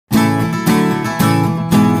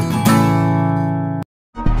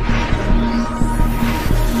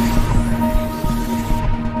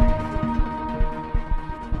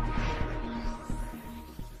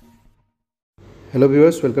Hello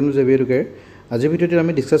viewers, welcome to EDUCARE. আজি ভিডিওতে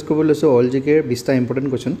আমি ডিসকাস কৰিব লৈছো অইল জিকে 20টা ইম্পৰ্টেন্ট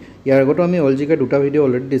কোৱেশ্চন। ইয়াৰ আগতে আমি অইল জিকে দুটা ভিডিও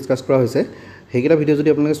অলৰেডি ডিসকাস কৰা হৈছে। হেগিলা ভিডিও যদি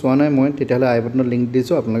আপোনালোকে চোৱা নাই মই তেতিয়াহলে আই বাটনত লিংক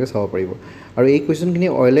দিছো আপোনালোকে চাব পাৰিব। আৰু এই কোৱেশ্চনখিনি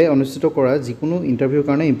অইলে অনুষ্ঠিত কৰা যিকোনো ইন্টাৰভিউৰ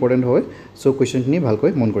কাৰণে ইম্পৰ্টেন্ট হয়। সো কোৱেশ্চনখিনি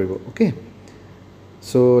ভালকৈ মন কৰিব। Okay.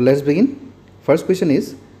 So let's begin. First question is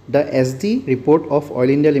the SD report of Oil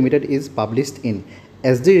India Limited is published in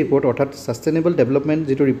SD report অৰ্থাৎ সাস্টেইনেবল ডেভেলপমেন্ট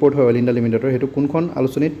যেটো ৰিপৰ্ট হয় অইল ইণ্ডিয়া লিমিটেডৰ হেতু কোনখন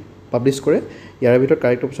আলোচনীত পাবলিশ কৰে ইয়াৰ ভিতৰত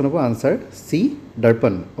কাৰেক্ট অপচন হ'ব আনসাৰ সি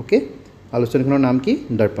দৰ্পণ ওকে আলোচনীখনৰ নাম কি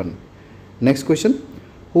Darpan next question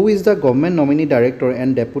who is the government nominee director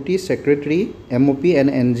and deputy secretary MOP and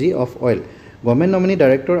NG of oil government nominee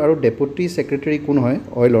director আৰু ডেপুটি সেক্ৰেটাৰী কোন হয়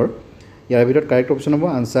অইলৰ ইয়াৰ ভিতৰত কাৰেক্ট অপচন হ'ব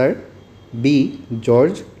answer B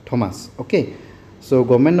George Thomas okay So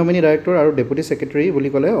government nominee director or deputy secretary বুলি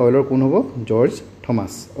কলে অইলৰ কোন হ'ব George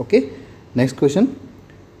Thomas okay next question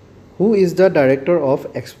who is the director of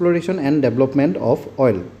exploration and development of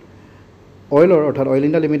oil অইলৰ অৰ্থাৎ অইল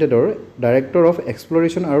ইণ্ডিয়া লিমিটেডৰ director of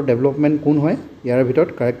exploration আৰু development কোন হয় ইয়াৰ ভিতৰত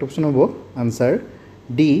কাৰেক্ট অপচন হ'ব আনসাৰ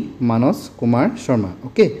ডি মানস কুমাৰ শৰ্মা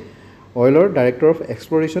ওকে অইলৰ director of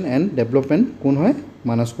exploration and development কোন হয়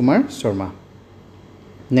মানস Kumar Sharma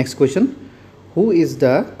next question Who is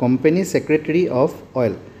the company secretary of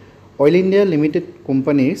oil? Oil India Limited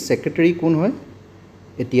company secretary কোন হয়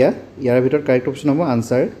এতিয়া ইয়াৰ ভিতৰত কাৰেক্ট অপচন হ'ব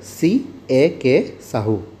answer C A K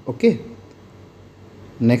Sahu okay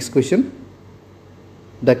next question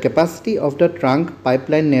The capacity of the trunk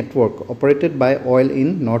pipeline network operated by oil in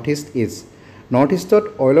northeast is Northeastত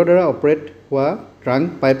oilৰ দ্বাৰা operate হোৱা trunk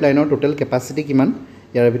পাইপলাইনৰ total capacity কিমান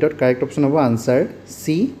ইয়াৰ ভিতৰত correct option হ'ব answer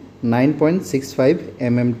C 9.65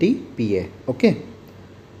 mmtpa okay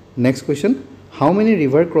next question how many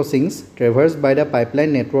river crossings traversed by the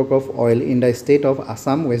pipeline network of oil in the state of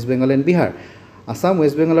Assam West Bengal and Bihar Assam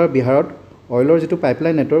West Bengal আৰু বিহাৰত অইলৰ যেটো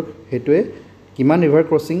pipeline network হেতুৱে কিমান river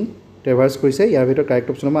ক্ৰসিং ট্ৰেভাৰ্স কৰিছে ইয়াৰ ভিতৰত correct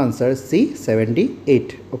option হ'ব answer C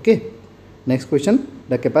 78 okay next question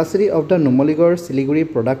the capacity of the Numaligarh Siliguri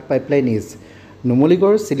product pipeline is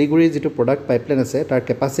Numaligarh Siliguri যেটো product pipeline আছে তাৰ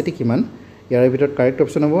capacity কিমান ইয়াৰ ভিতৰত কাৰেক্ট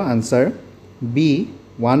অপচন হ'ব answer B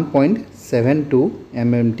 1.72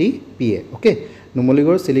 mmtpa okay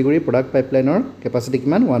Numaligarh সিলিগুৰি product পাইপলাইনৰ capacity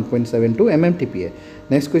কিমান 1.72 mmtpa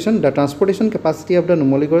next question the ট্ৰান্সপোৰ্টেশন capacity of the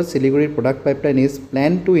Numaligarh সিলিগুৰি product pipeline is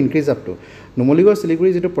plan two increase up to Numaligarh সিলিগুৰি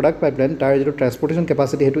যেটো product pipeline তাৰ যেটো ট্ৰান্সপোৰ্টেশন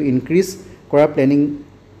কেপাসিটি হেতু ইনক্ৰিজ কৰা প্ল্যানিং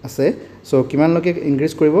আছে সো কিমান লকে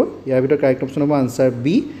ইনক্ৰিজ কৰিব ইয়াৰ ভিতৰত কাৰেক্ট অপচন হ'ব answer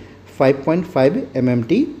B 5.5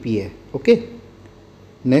 mmtpa okay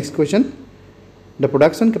next question The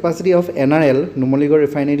production capacity of NRL Numaligarh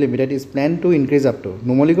Refinery Limited is planned to increase up to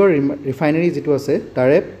Numaligarh Refinery যেটো আছে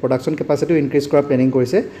তাৰে production capacity increase কৰা প্ল্যানিং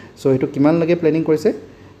কৰিছে সো হেতু কিমান লাগে প্ল্যানিং কৰিছে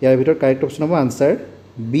ইয়াৰ ভিতৰত কাৰেক্ট অপচন হ'ব আনসাৰ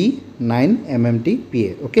বি 9 mmtpa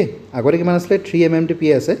ওকে আগতে কিমান আছিল 3 mmtpa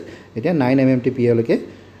আছে এতিয়া 9 mmtpa লকে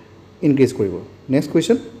ইনক্ৰিজ কৰিব next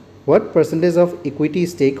question what percentage of equity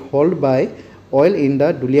stake held by oil in the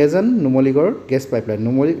Duliajan Numaligarh gas pipeline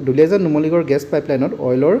Duliajan Numaligarh gas pipeline ot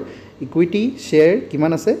oilor equity share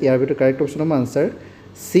kiman ase yar bitor correct option of answer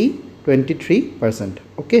C 23%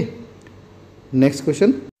 okay next question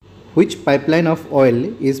which pipeline of oil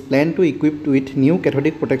is planned to equipped with new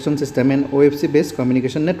cathodic protection system and OFC based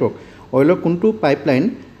communication network oilor kuntu pipeline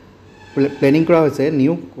planning kora hoise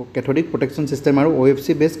new cathodic protection system aru OFC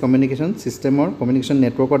based communication system or communication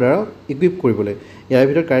network dara equip koribole yar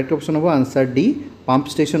bitor correct option hobo answer D pump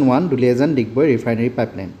station 1 Duliajan Digboy refinery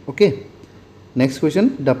pipeline okay next question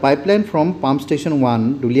the pipeline from pump station 1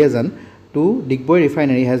 Duliajan to Digboy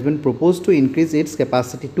refinery has been proposed to increase its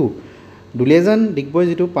capacity to Duliajan Digboy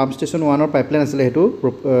যেটো pump station 1 or pipeline asile hetu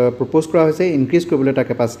propose kora hoise increase koribole ta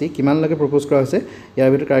capacity kiman lage propose kora hoise yar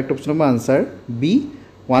bitor correct option hobo answer B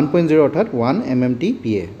 1.0 অর্থাৎ 1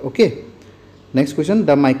 mmtpa okay next question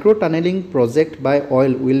the micro tunneling project by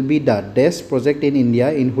oil will be the dash project in India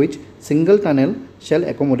in which single tunnel shall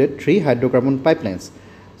accommodate 3 hydrocarbon pipelines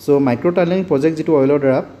so micro tunneling project যেটো oilor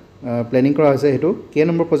দ্বাৰা planning কৰা হৈছে হেতু কে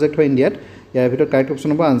number project হয় ইণ্ডিয়াত ইয়াৰ ভিতৰত correct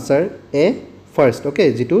option হ'ব answer এ first okay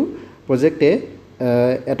যেটো প্ৰজেক্টে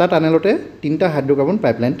এটা টানেলতে তিনটা হাইড্ৰোকাৰ্বন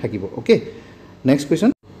পাইপলাইন থাকিব okay next question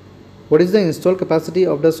what is the installed capacity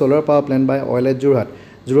of the solar power plant by oil at Jorhat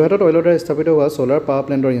Jorhatot oilor দ্বাৰা স্থাপিত হোৱা solar power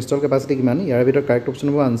plant or install capacity কিমান ইয়াৰ ভিতৰত কাৰেক্ট অপচন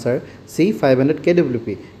হ'ব আনসাৰ C 500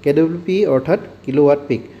 kWp অৰ্থাৎ kilowatt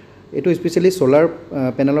পিক এটো specially solar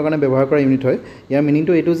প্যানেলৰ কাৰণে ব্যৱহাৰ কৰা ইউনিট হয় ইয়াৰ মিনিং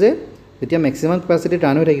টু এটো যে যেতিয়া ম্যাক্সিমাম কেপাসিটি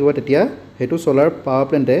ৰান হৈ থাকিব তেতিয়া হেতু solar power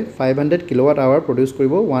প্লান্টে 500 kilowatt hour produce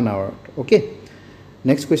কৰিব 1 hour okay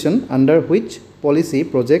next question under which policy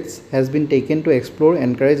projects has been taken to explore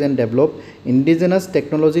encourage and develop indigenous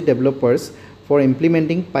technology developers for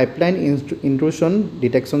implementing pipeline intrusion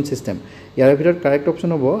detection system. ইয়াৰ ভিতৰত correct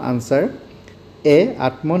option হ'ব answer এ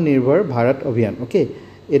আত্মনিৰ্ভৰ ভাৰত অভিযান okay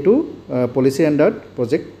এটো পলিসিৰ আন্ডাৰত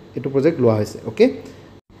project লোৱা হৈছে okay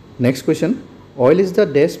next question oil is the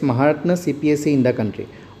dash Maharatna CPSE in the country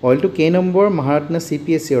oil to k number Maharatna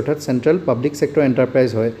CPSE অৰ্থাৎ central public sector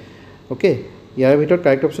enterprise হয় okay ইয়াৰ ভিতৰত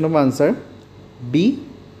কাৰেক্ট অপশ্যন হ'ব answer B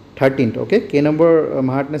 13th okay k number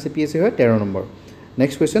Maharatna CPSE হয় 13 number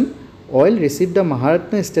next question oil received the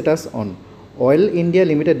Maharatna status on oil India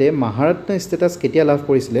limited e Maharatna status ketia লাভ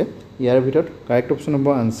কৰিছিলে ইয়াৰ ভিতৰত correct option হ'ব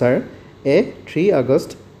answer এ 3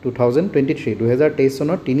 আগষ্ট 2023 2023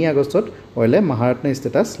 চনৰ 3 আগষ্টত oil Maharatna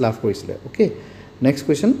status লাভ কৰিছিলে okay next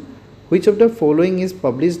question which of the following is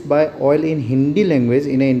published by oil in Hindi language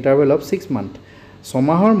in an interval of 6 months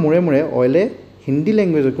ছমাহৰ মুৰে মুৰে oil Hindi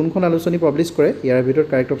language কোনখন আলোচনী পাবলিশ কৰে ইয়াৰ ভিতৰত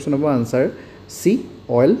কাৰেক্ট অপশ্যন হ'ব answer C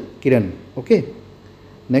oil kiran okay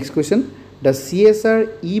next question the CSR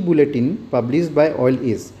e-bulletin published by oil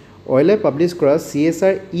is oil publish কৰা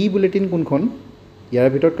CSR e-bulletin কোনখন ইয়াৰ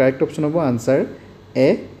ভিতৰত কাৰেক্ট অপশ্যন হ'ব আনসাৰ এ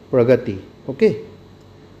pragati okay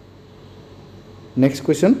next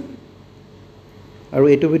question আৰু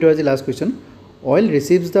এটো ভিডিও আজি last question oil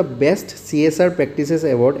receives the best CSR practices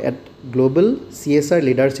award at global CSR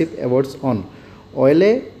leadership awards on oil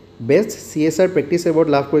best CSR practice award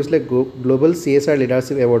লাভ কৰিছিলে global CSR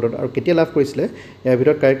leadership award আৰু কেতিয়া লাভ কৰিছিলে ইয়াৰ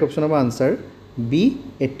ভিতৰত correct option হ'ব answer B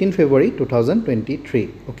 18 February 2023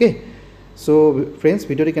 okay so friends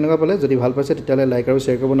ভিডিওটি কেনেকুৱা পালে যদি ভাল পাইছে তেতিয়ালে লাইক আৰু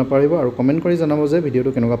শেয়াৰ কৰিব নাপাহৰিব আৰু কমেন্ট কৰি জনাব যে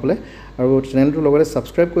ভিডিওটো কেনেকুৱা পালে আৰু চেনেলটো লগতে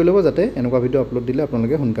সাবস্ক্ৰাইব কৰি ল'ব যাতে এনেকুৱা ভিডিও আপলোড দিলে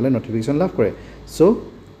আপোনালোকে সোনকালে নটিফিকেশন লাভ কৰে সো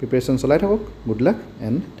প্ৰিপাৰেচন চলাই থাকক good luck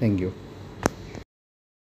and thank U